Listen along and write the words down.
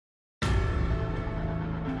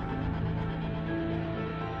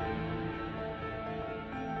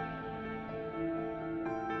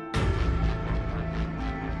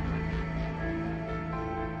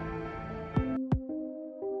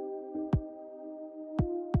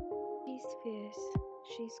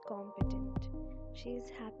She's competent. She's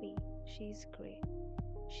happy. She's great.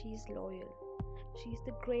 She's loyal. She's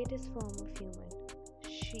the greatest form of human.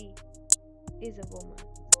 She is a woman.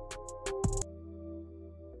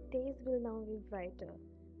 Days will now be brighter.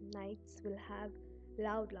 Nights will have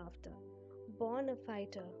loud laughter. Born a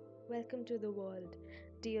fighter, welcome to the world,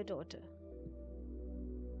 dear daughter.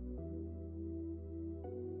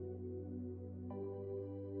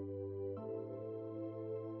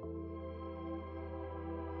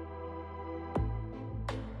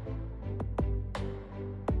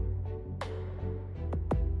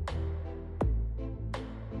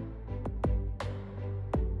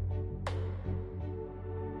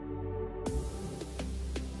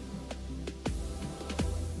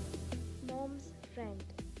 Mom's friend,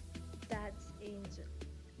 dad's angel.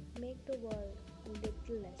 Make the world a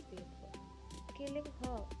little less painful. Killing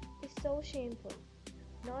her is so shameful.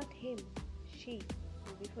 Not him, she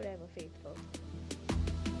will be forever faithful.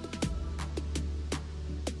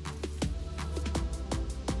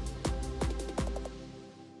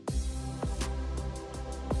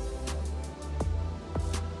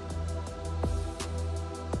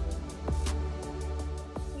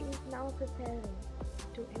 She is now preparing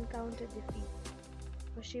to encounter defeat,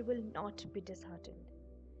 but she will not be disheartened.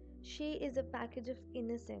 She is a package of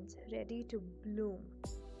innocence ready to bloom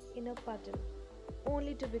in a puddle,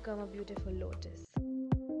 only to become a beautiful lotus.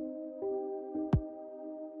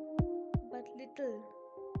 But little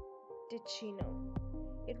did she know,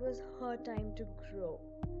 it was her time to grow.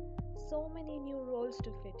 So many new roles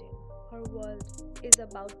to fit in. Her world is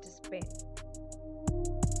about to spin.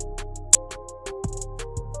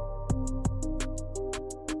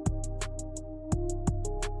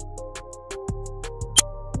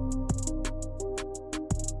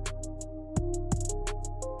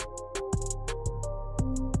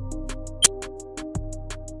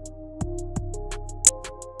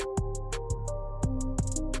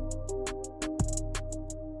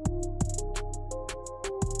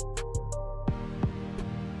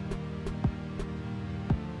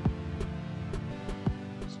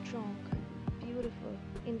 Strong, beautiful,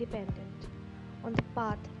 independent, on the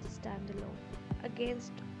path to stand alone,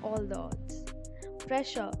 against all the odds.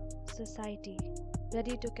 Pressure, society,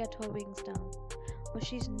 ready to get her wings down. But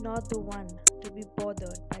she's not the one to be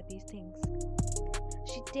bothered by these things.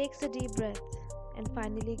 She takes a deep breath and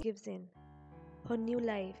finally gives in. Her new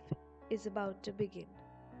life is about to begin.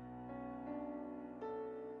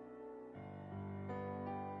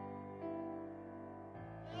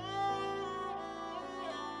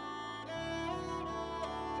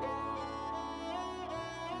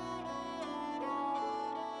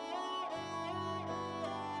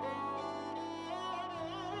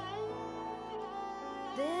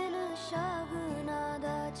 दिन शगुना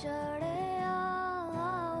दा चढ़िया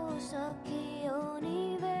आओ सखियो नी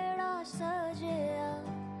वेड़ा सजिया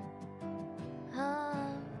हाँ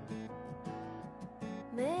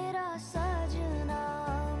मेरा सजना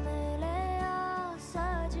मिलिया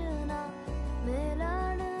सजना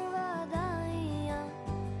मिलन वधाइयां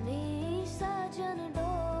नी सजन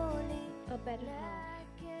डोली A better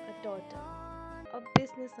half, a daughter, a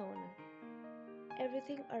business owner.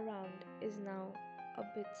 Everything around is now a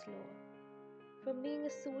bit slower. From being a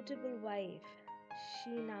suitable wife,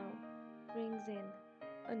 she now brings in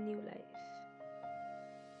a new life.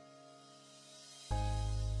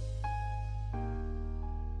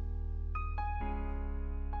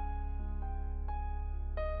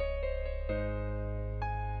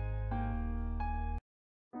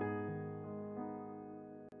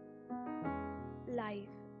 Life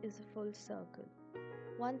is a full circle.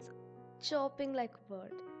 Once chirping like a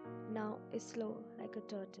bird, now is slow like a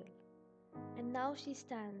turtle. And now she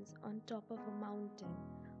stands on top of a mountain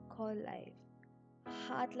called life,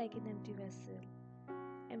 heart like an empty vessel,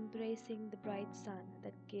 embracing the bright sun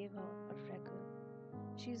that gave her a freckle.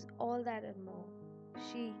 She's all that and more.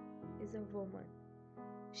 She is a woman.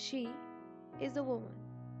 She is a woman.